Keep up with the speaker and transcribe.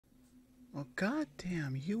Well,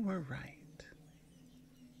 goddamn, you were right.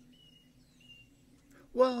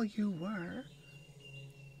 Well, you were.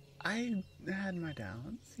 I had my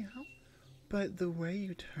doubts, but the way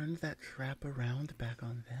you turned that trap around back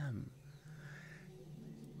on them.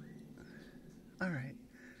 Alright.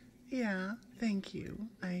 Yeah, thank you.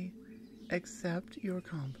 I accept your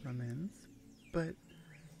compliments, but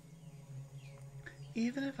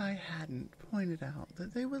even if I hadn't pointed out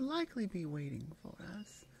that they would likely be waiting for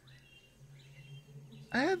us,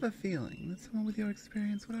 I have a feeling that someone with your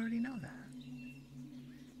experience would already know that.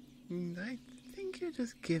 And I think you're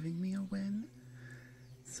just giving me a win,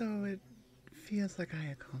 so it feels like I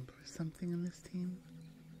accomplished something in this team.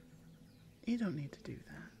 You don't need to do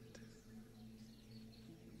that.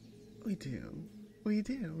 We do. We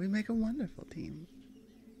do. We make a wonderful team.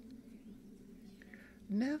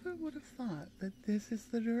 Never would have thought that this is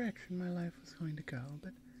the direction my life was going to go,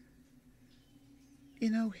 but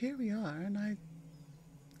here we are, and I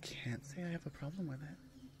can't say I have a problem with it.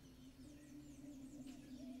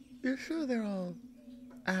 You're sure they're all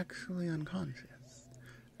actually unconscious,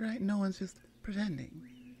 right? No one's just pretending.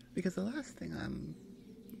 Because the last thing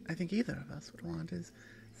I think either of us would want is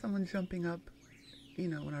someone jumping up,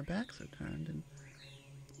 when our backs are turned and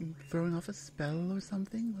throwing off a spell or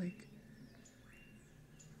something, like...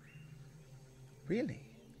 Really?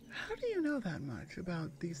 How do you know that much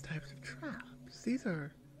about these types of traps? These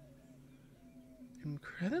are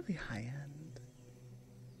incredibly high-end.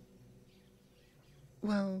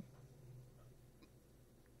 Well...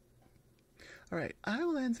 Alright, I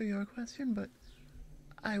will answer your question, but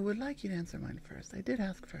I would like you to answer mine first. I did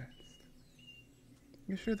ask first.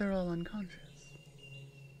 You're sure they're all unconscious?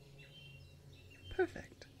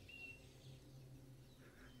 Perfect.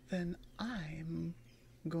 Then I'm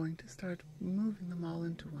going to start moving them all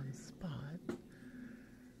into one spot.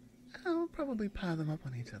 I'll probably pile them up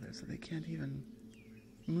on each other so they can't even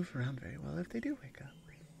move around very well if they do wake up.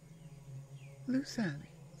 Loose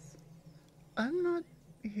ends. I'm not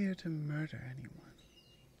here to murder anyone.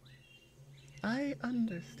 I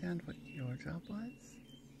understand what your job was.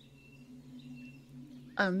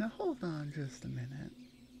 Now hold on just a minute.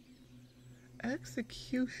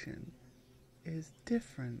 Execution is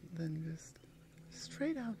different than just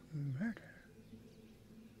straight out murder.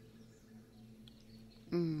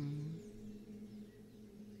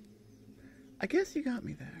 I guess you got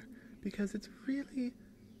me there, because it's really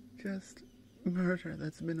just murder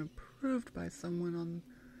that's been approved by someone on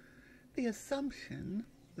the assumption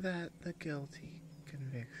that the guilty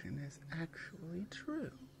conviction is actually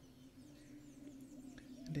true.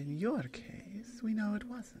 And in your case, we know it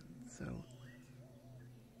wasn't, so...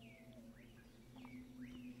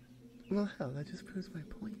 Well, hell, that just proves my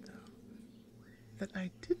point, though. That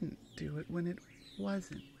I didn't do it when it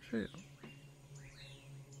wasn't true.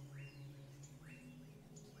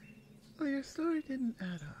 Well, your story didn't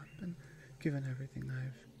add up, and given everything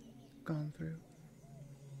I've gone through,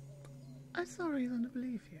 I saw reason to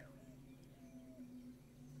believe you.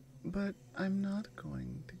 But I'm not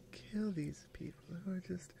going to kill these people who are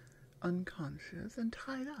just unconscious and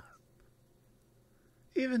tied up.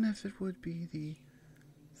 Even if it would be the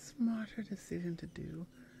smarter decision to do,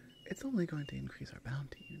 it's only going to increase our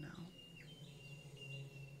bounty,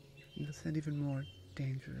 You'll send even more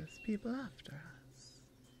dangerous people after us.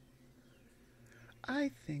 I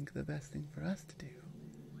think the best thing for us to do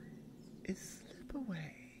is slip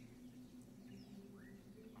away.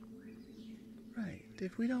 Right,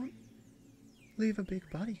 if we don't leave a big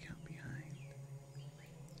body count behind,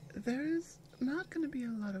 there's not going to be a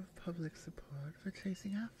lot of public support for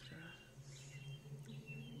chasing after us.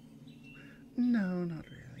 No, not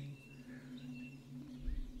really.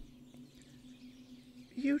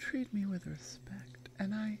 You treat me with respect,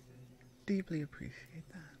 and I deeply appreciate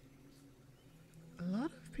that. A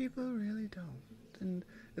lot of people really don't, and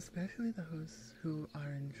especially those who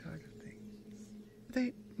are in charge of things.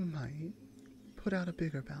 They might put out a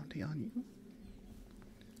bigger bounty on you,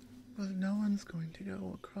 but no one's going to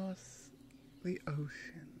go across the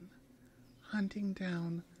ocean hunting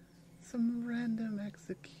down some random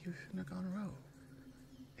executioner gone rogue.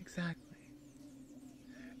 Exactly.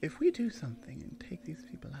 If we do something and take these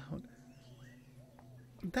people out,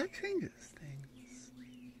 that changes things.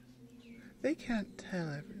 They can't tell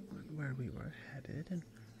everyone where we were headed, and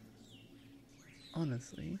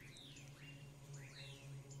honestly,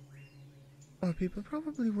 or people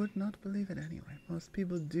probably would not believe it anyway. Most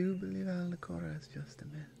people do believe Al-Nakora is just a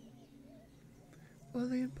myth. Well,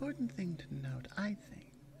 the important thing to note, I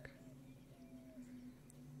think,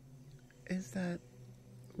 is that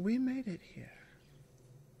we made it here.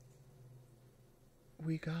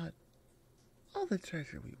 We got all the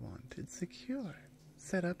treasure we wanted secured,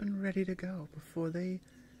 set up and ready to go before they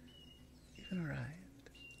even arrived.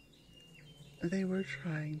 They were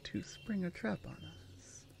trying to spring a trap on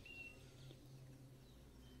us.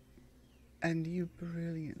 And you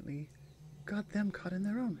brilliantly got them caught in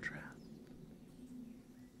their own trap.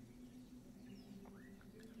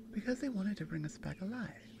 Because they wanted to bring us back alive.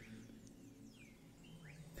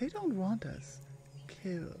 They don't want us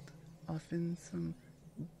killed off in some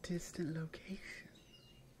distant location.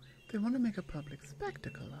 They want to make a public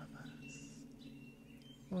spectacle of us.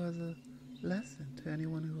 Or as a lesson to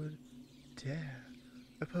anyone who would dare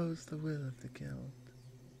oppose the will of the guild.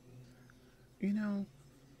 You know,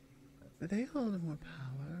 they hold more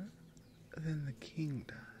power than the king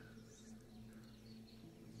does.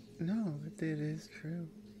 No, it is true.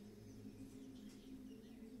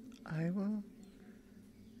 I will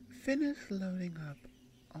finish loading up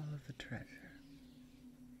all of the treasure.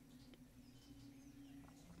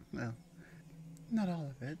 Well, not all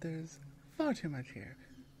of it. There's far too much here.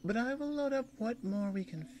 But I will load up what more we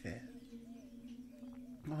can fit.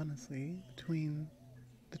 Honestly, between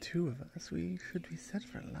the two of us, we should be set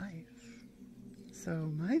for life.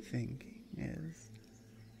 So my thinking is,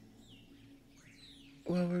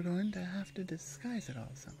 well, we're going to have to disguise it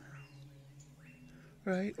all somehow.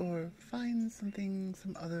 Right? Or find some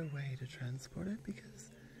other way to transport it,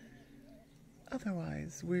 because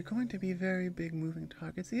otherwise we're going to be very big moving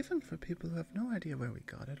targets, even for people who have no idea where we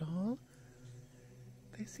got it all.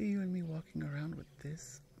 They see you and me walking around with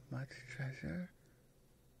this much treasure.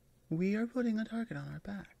 We are putting a target on our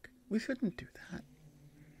back. We shouldn't do that.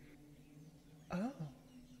 Oh.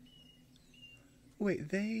 Wait,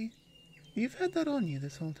 you've had that on you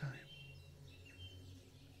this whole time.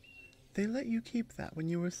 They let you keep that when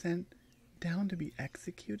you were sent down to be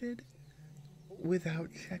executed without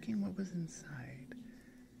checking what was inside.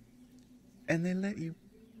 And they let you...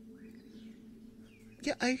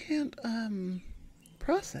 Yeah, I can't,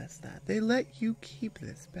 process that. They let you keep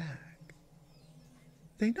this bag.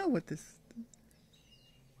 They know what this...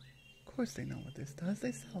 Of course they know what this does.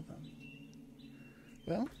 They sell them.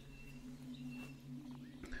 Well,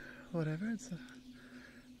 whatever. It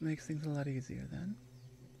makes things a lot easier then.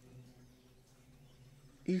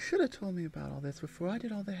 You should have told me about all this before I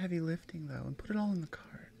did all the heavy lifting, though, and put it all in the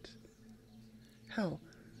cart. Hell,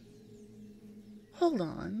 hold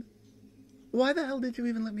on. Why the hell did you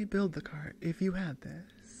even let me build the cart if you had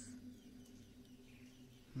this?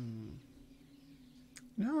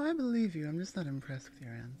 No, I believe you. I'm just not impressed with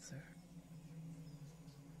your answer.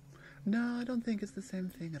 No, I don't think it's the same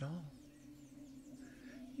thing at all.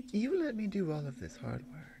 You let me do all of this hard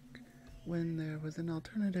work when there was an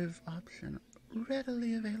alternative option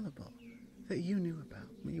readily available that you knew about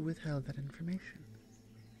when you withheld that information.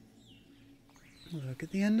 Look,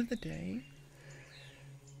 at the end of the day,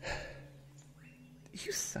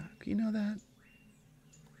 you suck. You know that?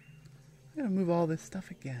 I gotta move all this stuff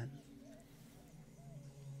again.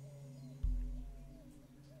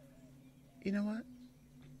 You know what?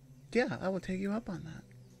 Yeah, I will take you up on that.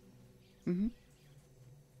 I'm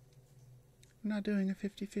not doing a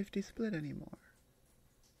 50-50 split anymore.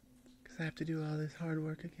 Because I have to do all this hard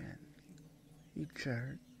work again. You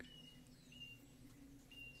jerk.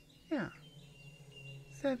 Yeah.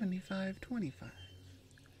 75-25.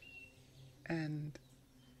 And...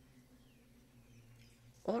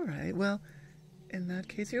 Alright, well, in that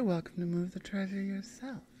case, you're welcome to move the treasure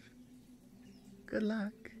yourself. Good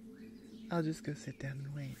luck. I'll just go sit down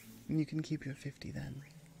and wait. And you can keep your 50 then.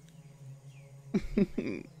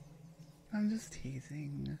 I'm just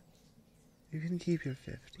teasing. You can keep your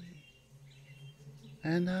 50.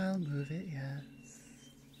 And I'll move it, yes.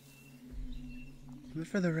 But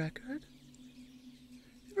for the record,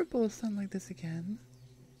 if you ever pull a stunt like this again,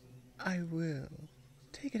 I will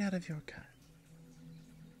take it out of your cut.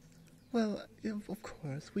 Well, of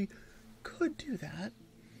course, we could do that.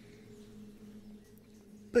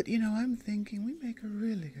 But, you know, I'm thinking we make a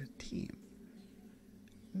really good team.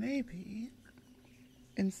 Maybe,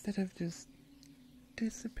 instead of just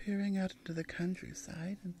disappearing out into the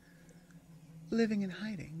countryside and living in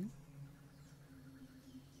hiding,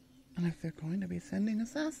 and if they're going to be sending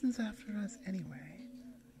assassins after us anyway,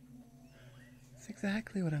 that's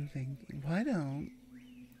exactly what I'm thinking. Why don't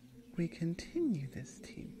we continue this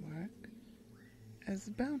teamwork as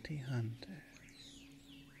bounty hunters?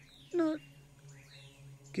 Not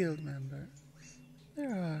guild members. There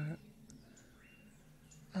are,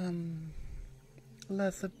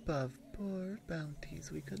 less above board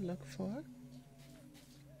bounties we could look for.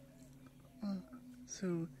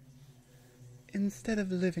 So, instead of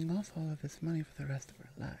living off all of this money for the rest of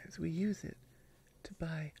our lives, we use it to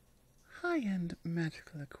buy high-end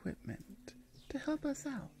magical equipment to help us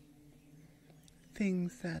out.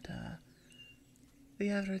 Things that the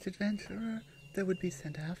average adventurer that would be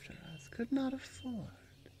sent after us could not afford,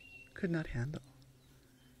 could not handle.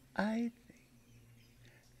 I think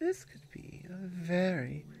this could be a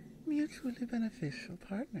very mutually beneficial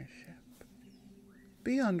partnership.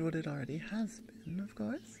 Beyond what it already has been, of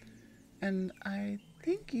course. And I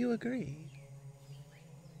think you agree.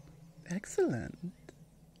 Excellent.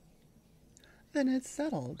 Then it's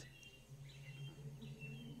settled.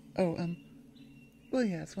 Oh, well,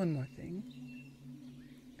 yes, one more thing.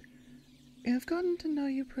 I've gotten to know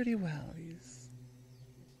you pretty well these,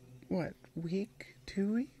 week,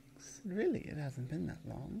 2 weeks? Really, it hasn't been that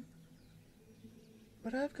long.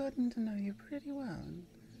 But I've gotten to know you pretty well.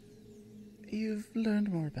 You've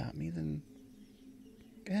learned more about me than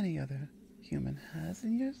any other human has,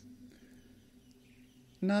 and you're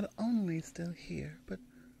not only still here, but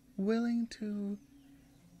willing to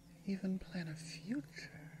even plan a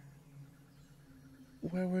future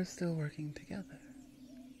where we're still working together.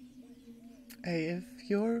 Hey, if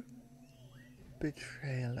your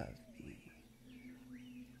betrayal of me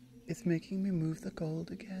is making me move the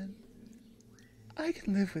gold again, I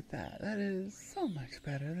can live with that. That is so much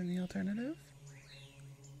better than the alternative.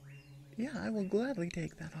 Yeah, I will gladly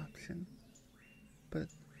take that option. But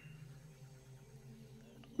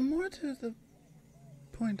more to the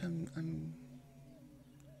point I'm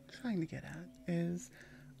trying to get at is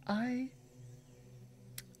I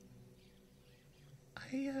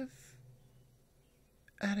have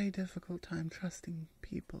had a difficult time trusting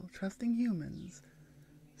people, trusting humans,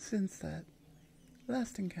 since that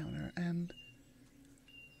last encounter, and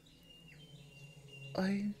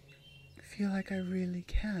I feel like I really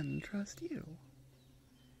can trust you.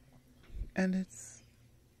 And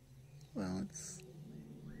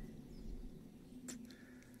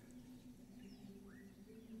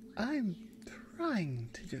I'm trying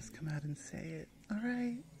to just come out and say it,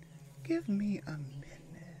 alright? Give me a minute.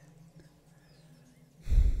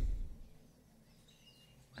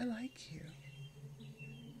 I like you.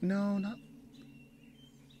 No, not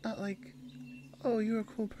like, oh, you're a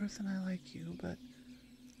cool person, I like you, but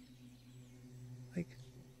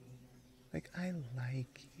like I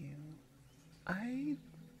like you. I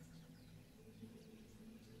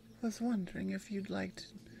was wondering if you'd like to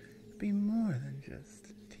be more than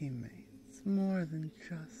just teammates, more than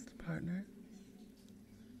just partners.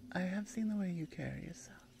 I have seen the way you carry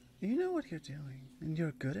yourself. You know what you're doing, and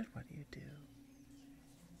you're good at what you do.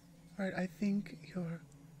 Alright, I think you're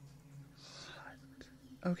hot,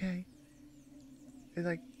 okay? It's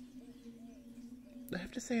like, I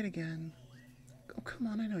have to say it again. Oh, come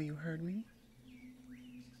on, I know you heard me.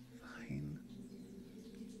 Fine.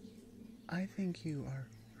 I think you are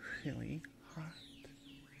really hot.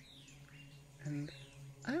 And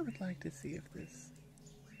I would like to see if this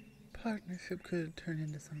partnership could turn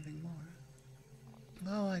into something more.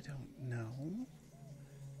 Oh, I don't know.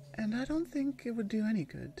 And I don't think it would do any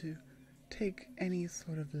good to take any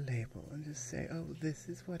sort of label and just say, oh, this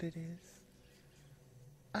is what it is.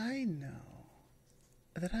 I know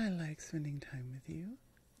that I like spending time with you,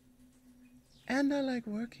 and I like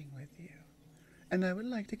working with you, and I would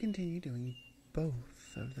like to continue doing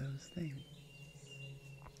both of those things.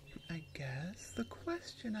 I guess the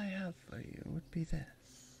question I have for you would be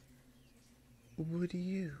this. Would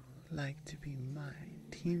you like to be my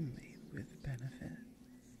teammate with benefit?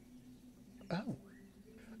 Oh.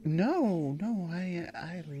 No,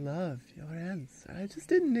 I love your answer. I just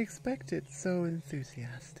didn't expect it so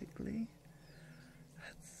enthusiastically.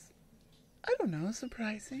 That's, I don't know,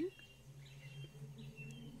 surprising.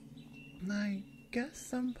 I guess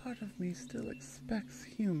some part of me still expects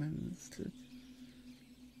humans to...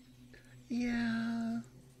 Yeah...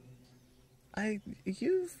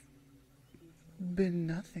 You've been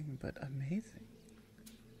nothing but amazing.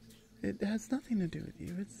 It has nothing to do with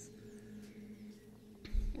you, it's...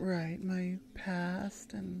 Right, my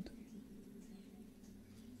past and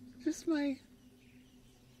just my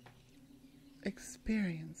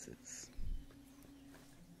experiences.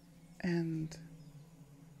 And,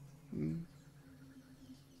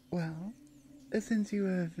 well, since you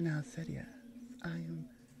have now said yes, I am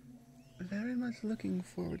very much looking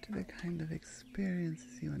forward to the kind of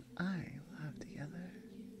experiences you and I will have together.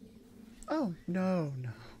 Oh, no.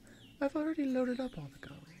 I've already loaded up all the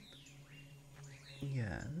gold.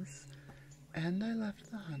 Yes, and I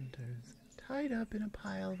left the hunters tied up in a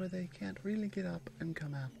pile where they can't really get up and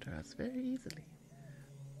come after us very easily.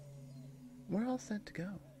 We're all set to go.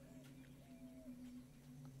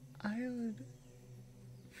 I would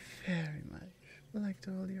very much like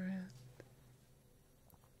to hold your hand.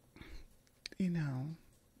 You know,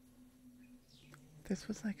 this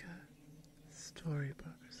was like a storybook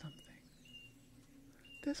or something.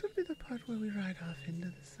 This would be the part where we ride off into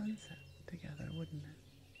the sunset together, wouldn't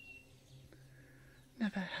it?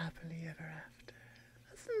 Never happily ever after.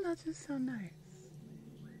 Isn't that just so nice?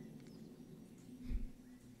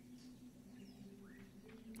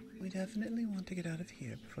 We definitely want to get out of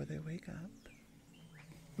here before they wake up.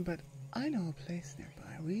 But I know a place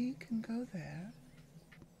nearby. We can go there.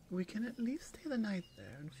 We can at least stay the night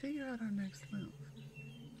there and figure out our next move.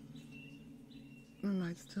 It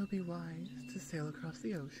might still be wise to sail across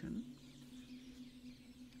the ocean.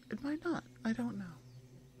 It might not. I don't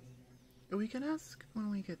know. We can ask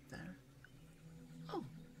when we get there. Oh,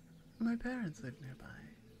 my parents live nearby.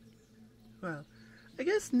 Well, I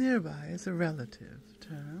guess nearby is a relative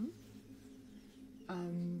term.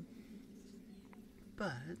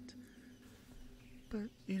 But,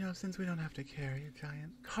 you know, since we don't have to carry a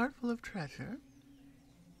giant cart full of treasure,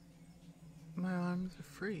 my arms are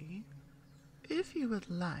free. If you would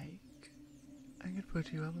like, I could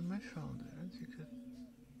put you up on my shoulders. You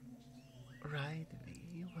could ride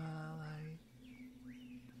me while I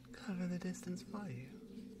cover the distance for you.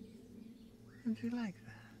 Would you like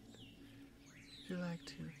that? Would you like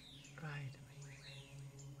to ride me?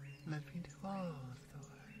 Let me do all of the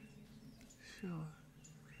work. Sure.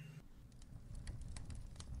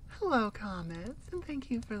 Hello, Comets, and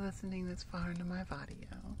thank you for listening this far into my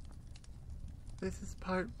video. This is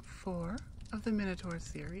part 4 of the Minotaur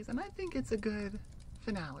series, and I think it's a good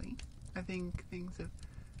finale. I think things have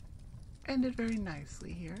ended very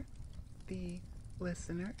nicely here. The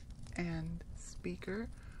listener and speaker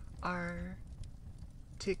are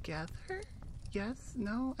together? Yes?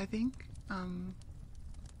 No? I think?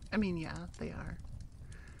 I mean, yeah, they are.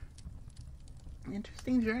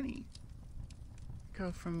 Interesting journey.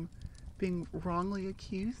 Go from being wrongly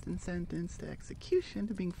accused and sentenced to execution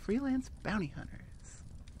to being freelance bounty hunters.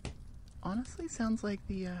 Honestly, sounds like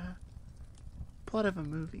the plot of a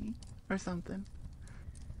movie or something.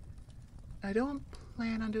 I don't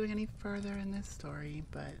plan on doing any further in this story,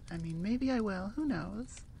 but I mean, maybe I will, who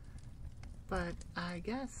knows? But I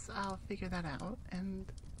guess I'll figure that out, and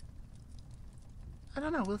I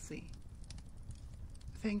don't know, we'll see.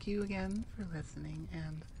 Thank you again for listening,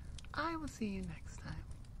 and I will see you next time.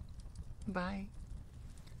 Bye.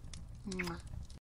 Mwah.